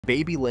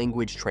Baby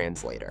Language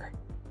Translator.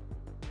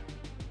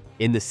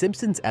 In the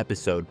Simpsons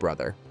episode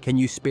Brother, Can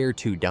You Spare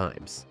Two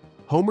Dimes?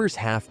 Homer's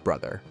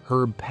half-brother,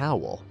 Herb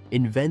Powell,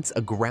 invents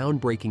a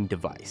groundbreaking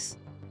device,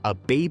 a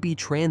baby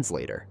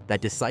translator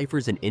that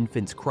deciphers an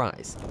infant's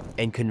cries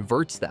and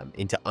converts them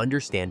into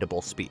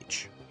understandable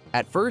speech.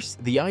 At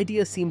first, the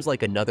idea seems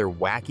like another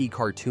wacky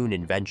cartoon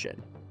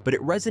invention, but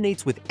it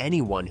resonates with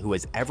anyone who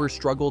has ever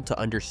struggled to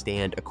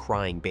understand a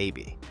crying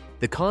baby.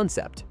 The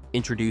concept,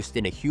 introduced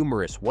in a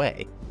humorous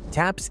way,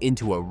 taps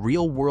into a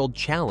real-world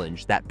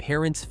challenge that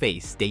parents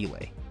face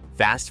daily.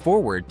 Fast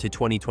forward to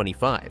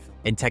 2025,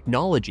 and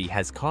technology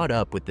has caught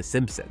up with The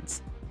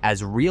Simpsons,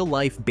 as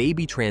real-life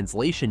baby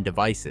translation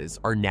devices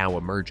are now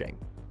emerging.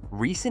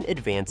 Recent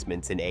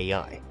advancements in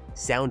AI,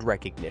 sound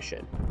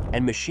recognition,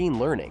 and machine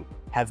learning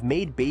have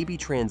made baby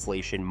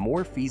translation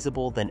more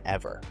feasible than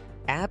ever.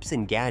 Apps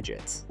and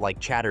gadgets like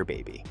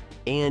ChatterBaby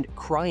and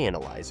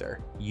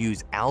CryAnalyzer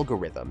use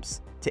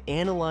algorithms to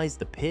analyze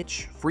the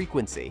pitch,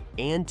 frequency,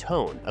 and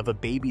tone of a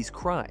baby's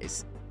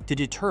cries to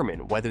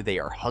determine whether they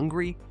are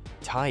hungry,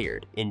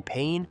 tired, in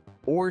pain,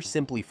 or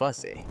simply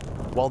fussy.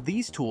 While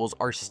these tools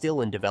are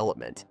still in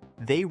development,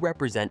 they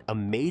represent a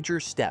major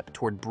step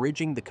toward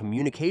bridging the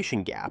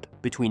communication gap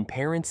between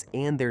parents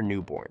and their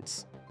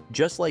newborns.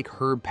 Just like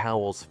Herb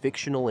Powell's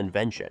fictional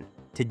invention,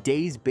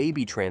 today's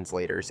baby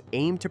translators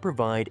aim to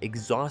provide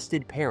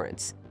exhausted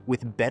parents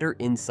with better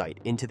insight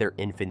into their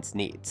infants'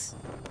 needs.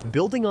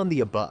 Building on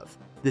the above,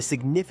 the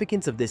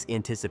significance of this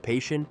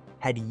anticipation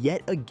had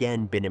yet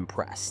again been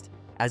impressed,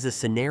 as a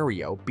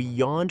scenario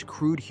beyond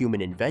crude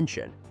human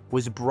invention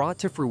was brought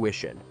to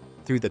fruition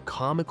through the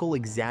comical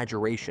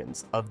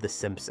exaggerations of The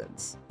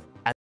Simpsons.